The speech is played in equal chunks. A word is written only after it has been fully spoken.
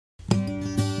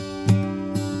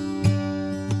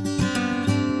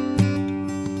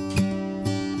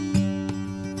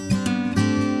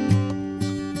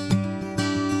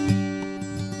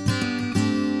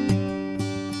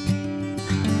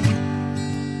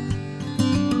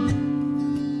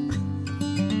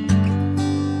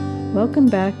Welcome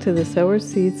back to the Sower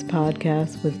Seeds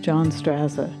podcast with John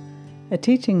Straza, a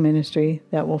teaching ministry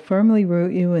that will firmly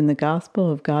root you in the gospel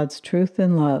of God's truth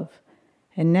and love.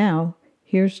 And now,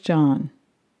 here's John.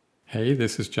 Hey,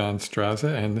 this is John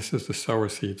Straza, and this is the Sower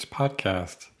Seeds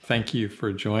podcast. Thank you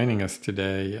for joining us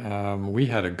today. We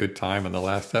had a good time in the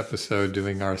last episode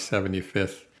doing our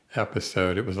 75th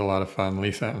episode. It was a lot of fun.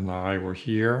 Lisa and I were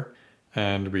here,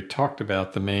 and we talked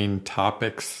about the main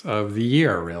topics of the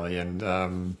year, really,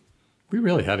 and we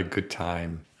really had a good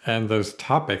time. And those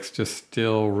topics just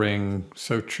still ring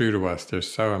so true to us. They're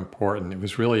so important. It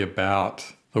was really about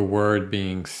the word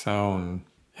being sown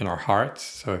in our hearts.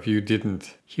 So if you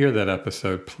didn't hear that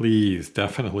episode, please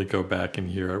definitely go back and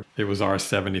hear it. It was our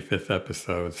 75th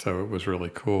episode, so it was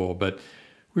really cool. But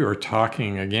we were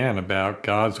talking again about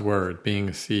God's word being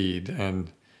a seed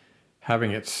and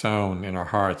having it sown in our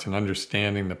hearts and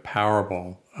understanding the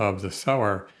parable of the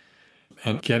sower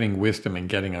and getting wisdom and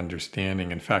getting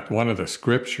understanding. In fact, one of the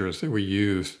scriptures that we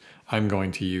used, I'm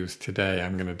going to use today.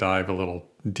 I'm going to dive a little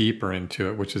deeper into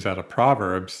it, which is out of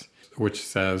Proverbs, which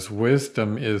says,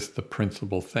 "Wisdom is the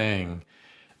principal thing.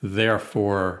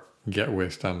 Therefore, get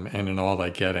wisdom, and in all thy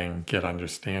getting, get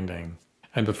understanding."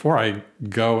 And before I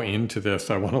go into this,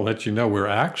 I want to let you know we're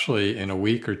actually in a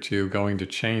week or two going to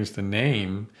change the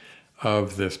name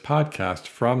of this podcast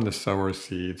from the Sower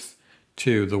Seeds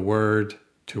to the Word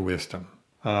to Wisdom.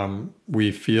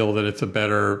 We feel that it's a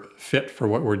better fit for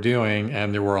what we're doing,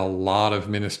 and there were a lot of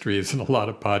ministries and a lot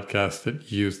of podcasts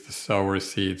that use the Sower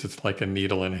Seeds. It's like a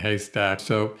needle in a haystack.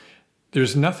 So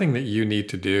there's nothing that you need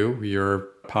to do. Your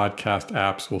podcast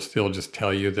apps will still just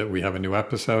tell you that we have a new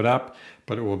episode up,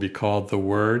 but it will be called The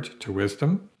Word to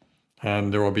Wisdom.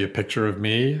 And there will be a picture of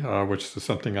me, which is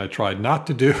something I tried not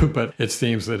to do, but it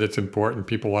seems that it's important.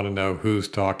 People want to know who's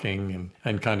talking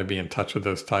and kind of be in touch with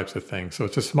those types of things. So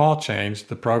it's a small change.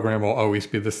 The program will always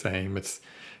be the same.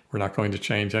 We're not going to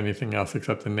change anything else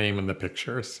except the name and the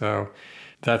picture. So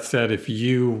that said, if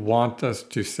you want us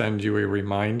to send you a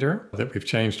reminder that we've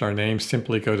changed our name,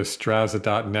 simply go to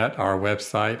straza.net, our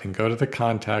website, and go to the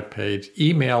contact page,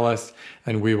 email us,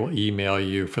 and we will email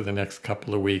you for the next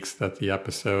couple of weeks that the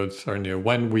episodes are new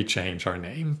when we change our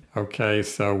name. Okay,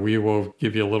 so we will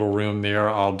give you a little room there.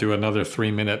 I'll do another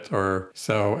 3-minute or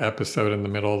so episode in the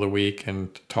middle of the week and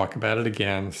talk about it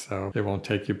again, so it won't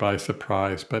take you by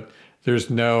surprise. But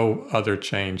there's no other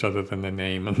change other than the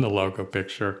name and the logo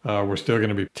picture. We're still going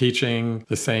to be teaching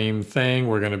the same thing.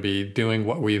 We're going to be doing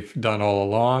what we've done all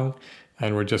along,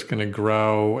 and we're just going to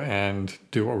grow and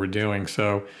do what we're doing.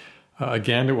 So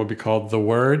again, it will be called The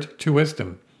Word to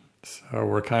Wisdom. So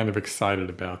we're kind of excited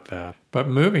about that. But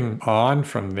moving on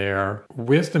from there,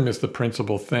 wisdom is the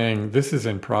principal thing. This is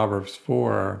in Proverbs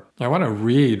 4. I want to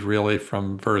read really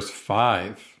from verse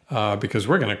 5. Because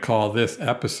we're going to call this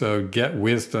episode Get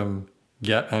Wisdom,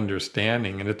 Get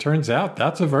Understanding. And it turns out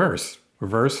that's a verse.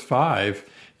 Verse 5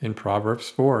 in Proverbs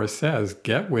 4 says,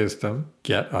 "Get wisdom,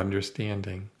 get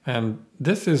understanding." And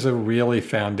this is a really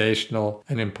foundational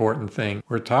and important thing.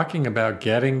 We're talking about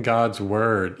getting God's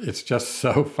word. It's just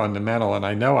so fundamental. And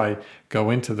I know I go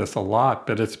into this a lot,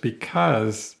 but it's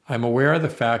because I'm aware of the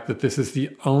fact that this is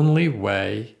the only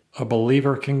way a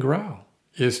believer can grow,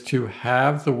 is to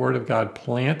have the Word of God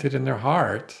planted in their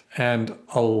heart and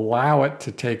allow it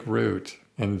to take root.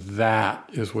 And that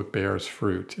is what bears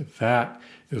fruit. That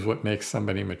is what makes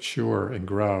somebody mature and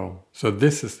grow. So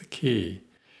this is the key.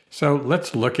 So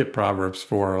let's look at Proverbs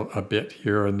 4 a bit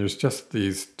here. And there's just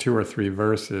these 2 or 3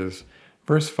 verses.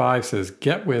 Verse 5 says,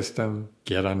 "Get wisdom,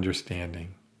 get understanding.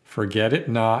 Forget it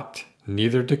not,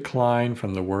 neither decline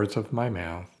from the words of my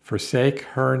mouth. Forsake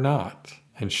her not,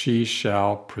 and she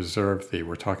shall preserve thee."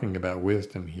 We're talking about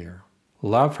wisdom here.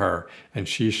 "Love her, and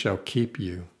she shall keep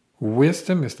you."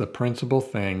 Wisdom is the principal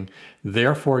thing.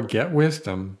 Therefore, get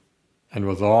wisdom, and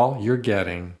with all you're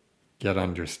getting, get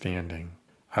understanding.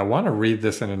 I want to read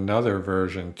this in another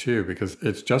version too, because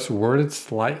it's just worded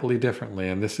slightly differently,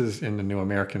 and this is in the New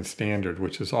American Standard,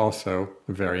 which is also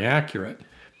very accurate.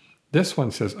 This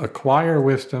one says, "Acquire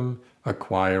wisdom,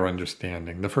 acquire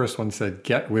understanding." The first one said,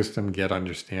 "Get wisdom, get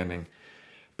understanding."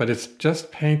 But it's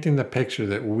just painting the picture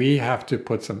that we have to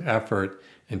put some effort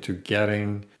into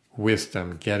getting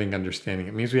wisdom, getting understanding.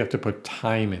 It means we have to put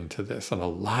time into this. And a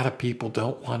lot of people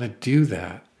don't want to do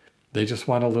that. They just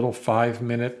want a little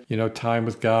 5-minute, time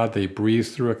with God. They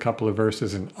breeze through a couple of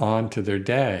verses and on to their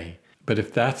day. But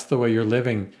if that's the way you're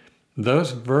living,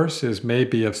 those verses may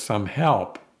be of some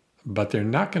help, but they're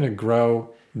not going to grow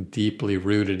deeply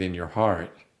rooted in your heart.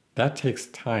 That takes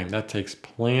time. That takes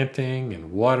planting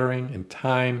and watering and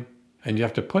time, and you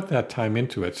have to put that time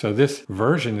into it. So this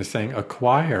version is saying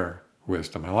acquire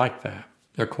wisdom. I like that.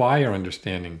 Acquire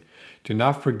understanding. Do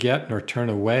not forget nor turn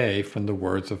away from the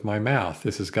words of my mouth.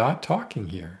 This is God talking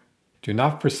here. Do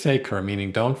not forsake her,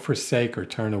 meaning don't forsake or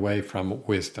turn away from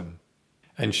wisdom.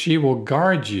 And she will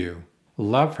guard you.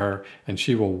 Love her, and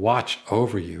she will watch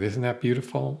over you. Isn't that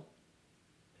beautiful?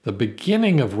 The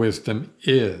beginning of wisdom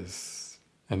is,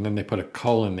 and then they put a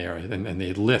colon there, and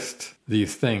they list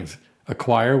these things.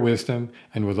 Acquire wisdom,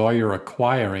 and with all your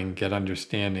acquiring, get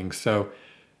understanding. So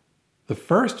the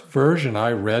first version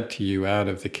I read to you out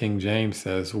of the King James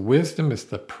says, wisdom is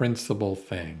the principal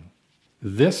thing.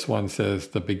 This one says,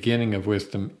 the beginning of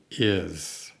wisdom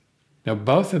is. Now,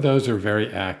 both of those are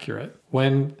very accurate.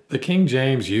 When the King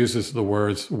James uses the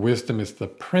words, wisdom is the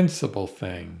principal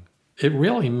thing, it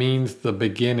really means the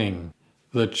beginning,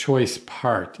 the choice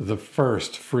part, the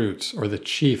first fruits, or the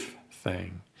chief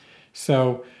thing.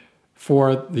 So,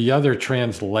 for the other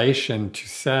translation to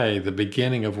say the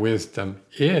beginning of wisdom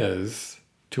is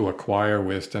to acquire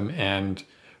wisdom and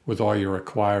with all your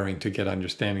acquiring to get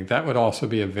understanding, that would also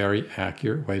be a very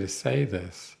accurate way to say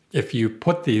this. If you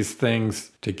put these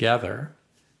things together,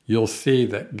 you'll see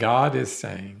that God is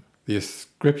saying, the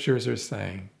scriptures are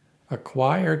saying,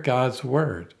 acquire God's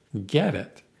word, get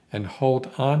it, and hold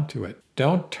on to it.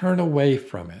 Don't turn away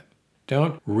from it.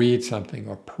 Don't read something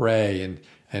or pray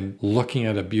and looking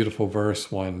at a beautiful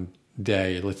verse one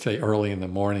day, let's say early in the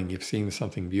morning, you've seen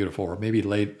something beautiful, or maybe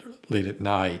late at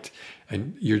night,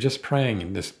 and you're just praying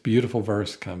and this beautiful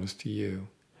verse comes to you.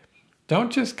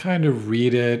 Don't just kind of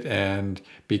read it and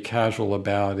be casual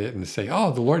about it and say,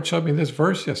 oh, the Lord showed me this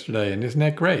verse yesterday, and isn't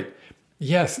that great?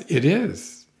 Yes, it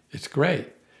is. It's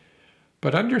great.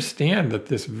 But understand that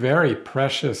this very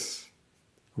precious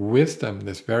wisdom,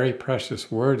 this very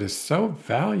precious word is so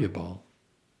valuable.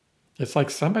 It's like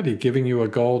somebody giving you a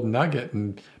gold nugget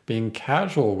and being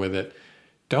casual with it.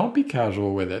 Don't be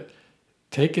casual with it.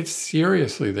 Take it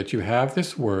seriously that you have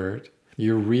this word,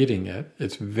 you're reading it.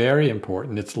 It's very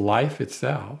important. It's life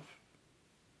itself,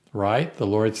 right? The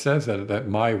Lord says that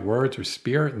my words are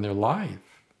spirit and they're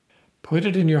life. Put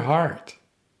it in your heart.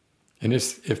 And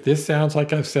if this sounds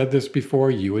like I've said this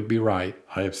before, you would be right.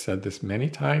 I have said this many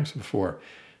times before.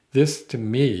 This, to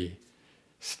me,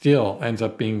 still ends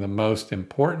up being the most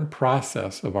important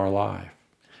process of our life.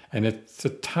 And it's a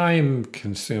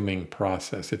time-consuming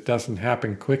process. It doesn't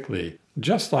happen quickly.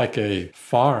 Just like a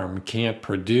farm can't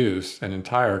produce an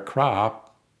entire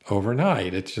crop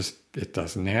overnight. It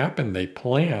doesn't happen. They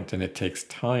plant and it takes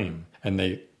time. And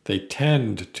they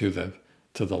tend to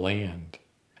the land.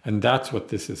 And that's what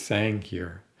this is saying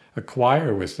here.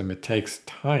 Acquire wisdom, it takes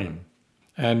time.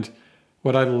 And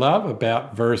what I love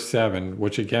about verse 7,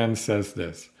 which again says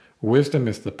this, wisdom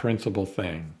is the principal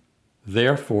thing.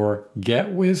 Therefore,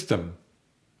 get wisdom,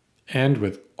 and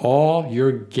with all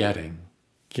you're getting,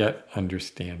 get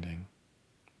understanding.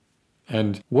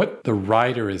 And what the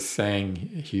writer is saying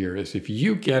here is if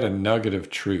you get a nugget of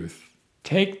truth,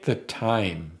 take the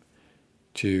time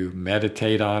to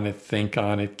meditate on it, think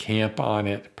on it, camp on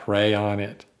it, pray on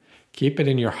it. Keep it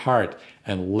in your heart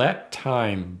and let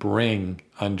time bring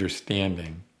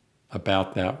understanding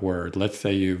about that word. Let's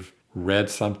say you've read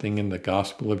something in the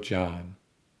Gospel of John.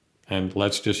 And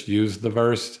let's just use the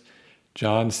verse,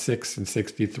 John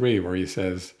 6:63, where he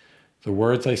says, the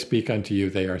words I speak unto you,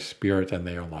 they are spirit and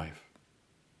they are life.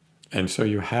 And so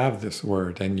you have this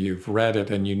word and you've read it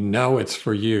and you know it's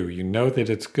for you. You know that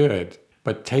it's good,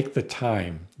 but take the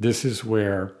time. This is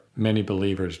where many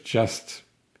believers just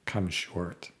come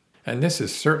short. And this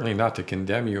is certainly not to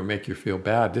condemn you or make you feel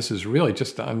bad. This is really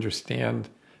just to understand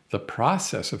the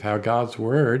process of how God's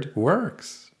word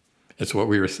works. It's what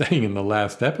we were saying in the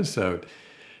last episode,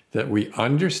 that we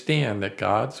understand that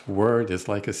God's word is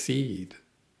like a seed.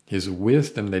 His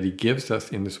wisdom that he gives us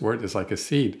in this word is like a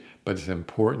seed, but it's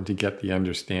important to get the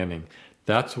understanding.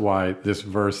 That's why this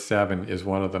verse 7 is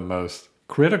one of the most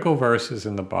critical verses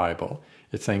in the Bible.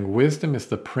 It's saying wisdom is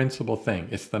the principal thing.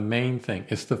 It's the main thing.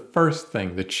 It's the first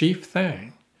thing, the chief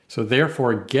thing. So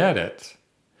therefore, get it.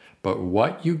 But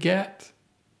what you get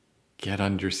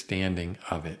understanding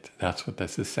of it. That's what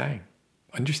this is saying.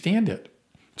 Understand it.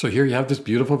 So here you have this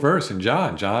beautiful verse in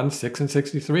John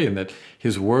 6:63, and that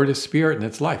his word is spirit and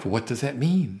it's life. What does that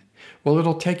mean? Well,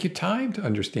 it'll take you time to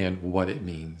understand what it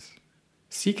means.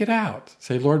 Seek it out.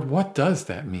 Say, Lord, what does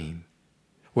that mean?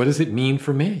 What does it mean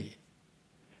for me?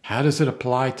 How does it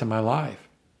apply to my life?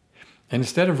 And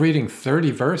instead of reading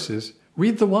 30 verses,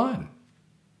 read the one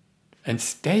and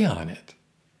stay on it.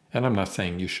 And I'm not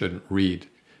saying you shouldn't read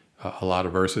a lot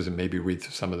of verses and maybe read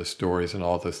through some of the stories and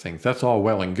all those things. That's all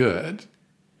well and good.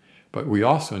 But we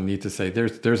also need to say,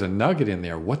 there's a nugget in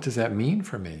there. What does that mean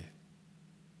for me?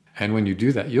 And when you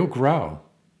do that, you'll grow.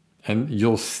 And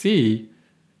you'll see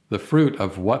the fruit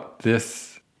of what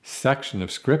this section of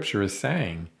Scripture is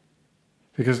saying.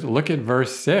 Because look at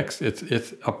verse 6.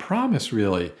 It's a promise,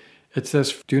 really. It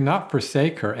says, do not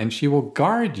forsake her, and she will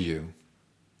guard you.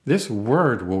 This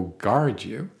word will guard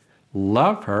you.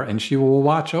 Love her, and she will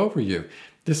watch over you.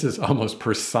 This is almost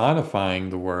personifying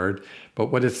the word,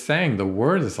 but what it's saying, the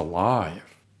word is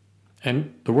alive.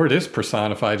 And the word is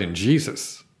personified in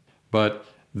Jesus. But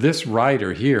this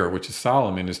writer here, which is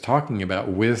Solomon, is talking about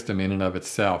wisdom in and of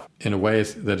itself in a way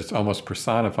that it's almost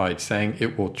personified, saying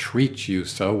it will treat you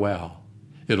so well.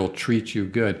 It'll treat you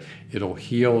good. It'll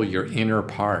heal your inner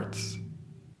parts.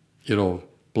 It'll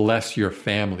bless your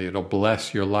family. It'll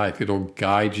bless your life. It'll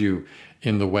guide you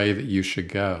in the way that you should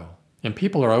go. And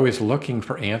people are always looking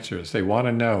for answers. They want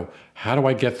to know, how do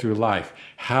I get through life?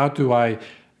 How do I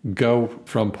go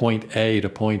from point A to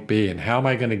point B? And how am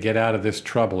I going to get out of this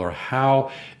trouble? Or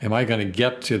how am I going to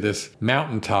get to this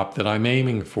mountaintop that I'm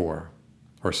aiming for?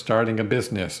 Or starting a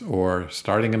business, or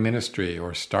starting a ministry,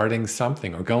 or starting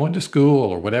something, or going to school,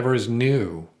 or whatever is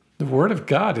new. The Word of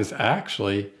God is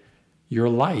actually your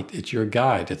light. It's your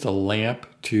guide. It's a lamp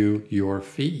to your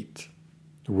feet.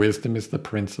 Wisdom is the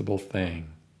principal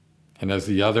thing. And as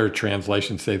the other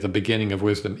translations say, the beginning of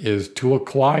wisdom is to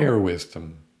acquire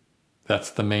wisdom. That's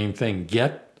the main thing.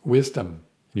 Get wisdom.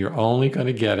 You're only going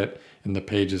to get it in the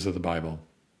pages of the Bible.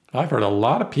 I've heard a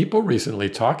lot of people recently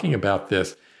talking about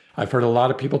this. I've heard a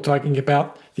lot of people talking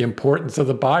about the importance of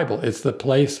the Bible. It's the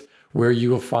place where you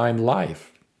will find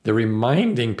life. They're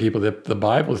reminding people that the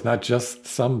Bible is not just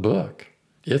some book.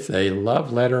 It's a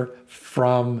love letter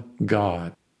from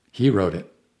God. He wrote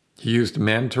it. He used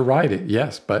men to write it,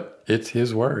 yes, but it's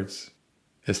his words.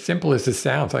 As simple as it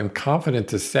sounds, I'm confident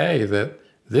to say that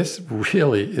this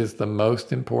really is the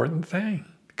most important thing.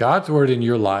 God's word in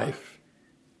your life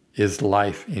is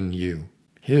life in you.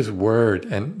 His word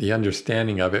and the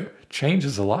understanding of it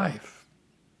changes a life.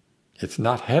 It's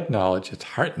not head knowledge, it's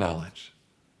heart knowledge.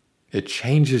 It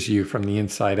changes you from the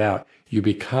inside out. You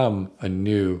become a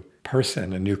new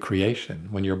person, a new creation.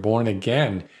 When you're born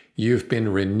again, you've been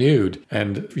renewed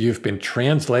and you've been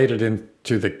translated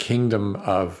into the kingdom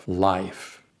of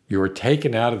life. You were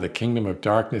taken out of the kingdom of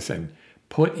darkness and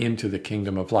put into the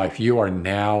kingdom of life. You are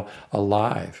now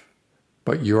alive.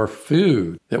 But your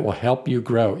food that will help you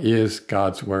grow is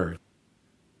God's word.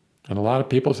 And a lot of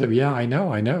people say, yeah, I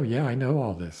know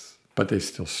all this. But they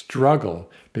still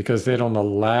struggle because they don't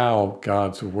allow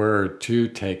God's word to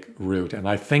take root. And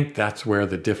I think that's where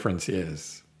the difference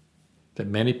is. That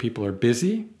many people are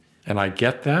busy, and I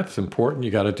get that. It's important.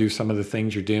 You got to do some of the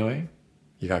things you're doing.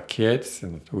 You got kids,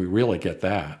 and we really get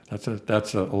that.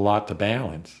 That's a lot to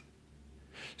balance.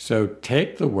 So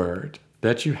take the word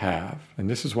that you have, and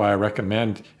this is why I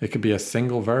recommend it could be a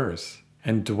single verse,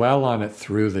 and dwell on it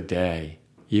through the day,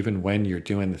 even when you're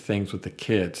doing the things with the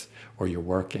kids or you're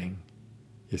working.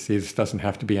 You see, this doesn't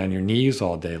have to be on your knees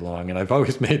all day long. And I've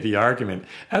always made the argument,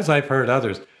 as I've heard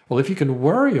others, well, if you can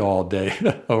worry all day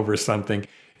over something,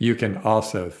 you can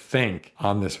also think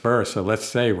on this verse. So let's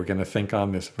say we're going to think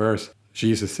on this verse.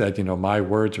 Jesus said, my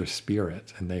words are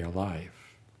spirit and they are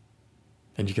life.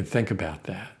 And you can think about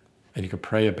that. And you can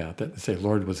pray about that and say,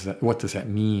 Lord, what does that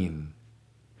mean?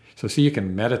 So see, you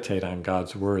can meditate on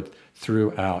God's word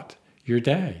throughout your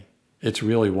day. It's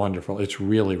really wonderful. It's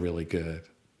really, really good.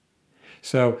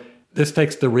 So this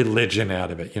takes the religion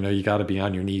out of it. You got to be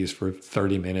on your knees for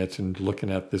 30 minutes and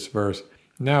looking at this verse.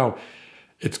 No,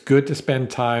 it's good to spend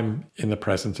time in the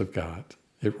presence of God.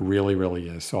 It really, really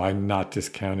is. So I'm not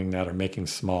discounting that or making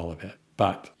small of it.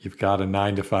 But you've got a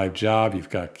 9-to-5 job. You've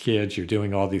got kids. You're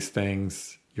doing all these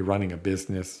things. You're running a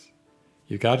business.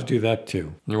 You got to do that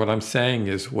too. And what I'm saying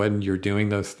is when you're doing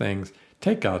those things,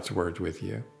 take God's word with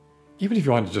you. Even if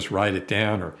you want to just write it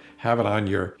down or have it on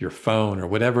your phone or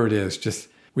whatever it is, just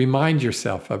remind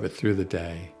yourself of it through the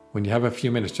day. When you have a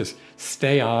few minutes, just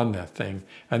stay on that thing.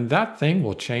 And that thing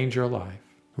will change your life.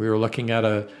 We were looking at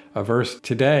a verse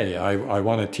today. I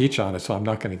want to teach on it, so I'm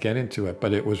not going to get into it.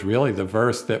 But it was really the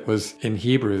verse that was in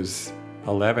Hebrews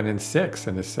 11:6,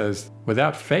 and it says,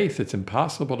 without faith, it's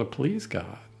impossible to please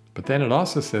God. But then it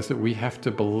also says that we have to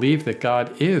believe that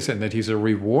God is and that he's a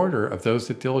rewarder of those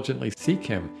that diligently seek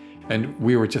him. And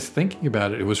we were just thinking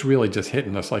about it. It was really just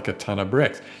hitting us like a ton of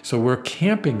bricks. So we're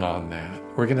camping on that.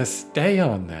 We're going to stay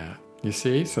on that. You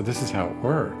see? So this is how it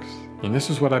works. And this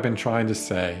is what I've been trying to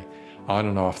say on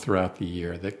and off throughout the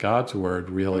year, that God's word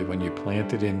really, when you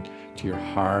plant it into your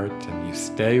heart and you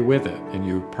stay with it and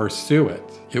you pursue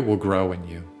it, it will grow in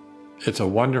you. It's a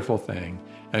wonderful thing.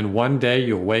 And one day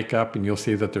you'll wake up and you'll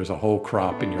see that there's a whole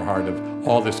crop in your heart of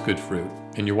all this good fruit.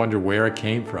 And you wonder where it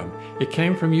came from. It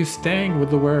came from you staying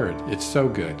with the word. It's so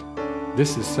good.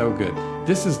 This is so good.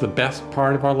 This is the best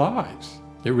part of our lives.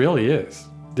 It really is.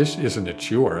 This isn't a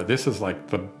chore. This is like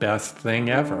the best thing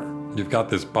ever. You've got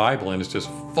this Bible and it's just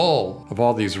full of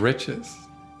all these riches.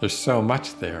 There's so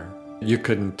much there. You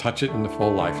couldn't touch it in the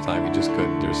full lifetime. You just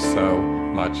couldn't. There's so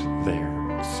much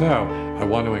there. So I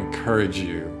want to encourage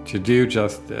you to do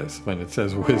just this. When it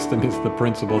says wisdom is the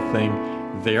principal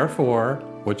thing, therefore,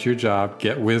 what's your job?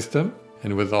 Get wisdom,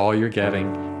 and with all you're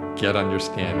getting, get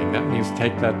understanding. That means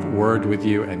take that word with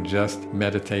you and just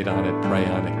meditate on it, pray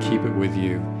on it, keep it with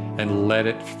you, and let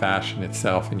it fashion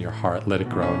itself in your heart. Let it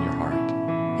grow in your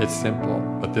heart. It's simple,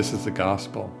 but this is the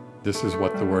gospel. This is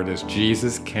what the word is.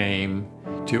 Jesus came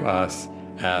to us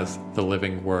as the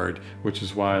living word, which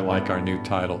is why I like our new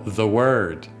title, The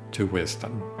Word to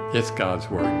Wisdom. It's God's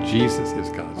word. Jesus is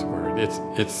God's word.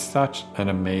 It's such an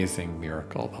amazing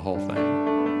miracle, the whole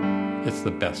thing. It's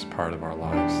the best part of our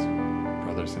lives,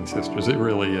 brothers and sisters. It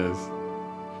really is.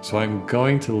 So I'm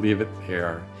going to leave it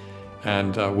there.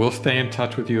 And we'll stay in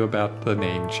touch with you about the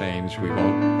name change. We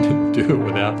won't do it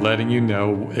without letting you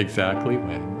know exactly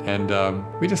when. And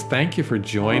we just thank you for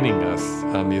joining us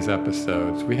on these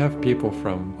episodes. We have people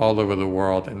from all over the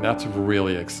world, and that's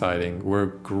really exciting. We're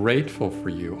grateful for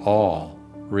you all.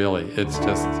 Really, it's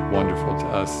just wonderful to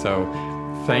us. So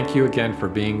thank you again for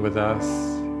being with us.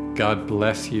 God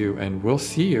bless you, and we'll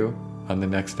see you on the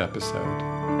next episode.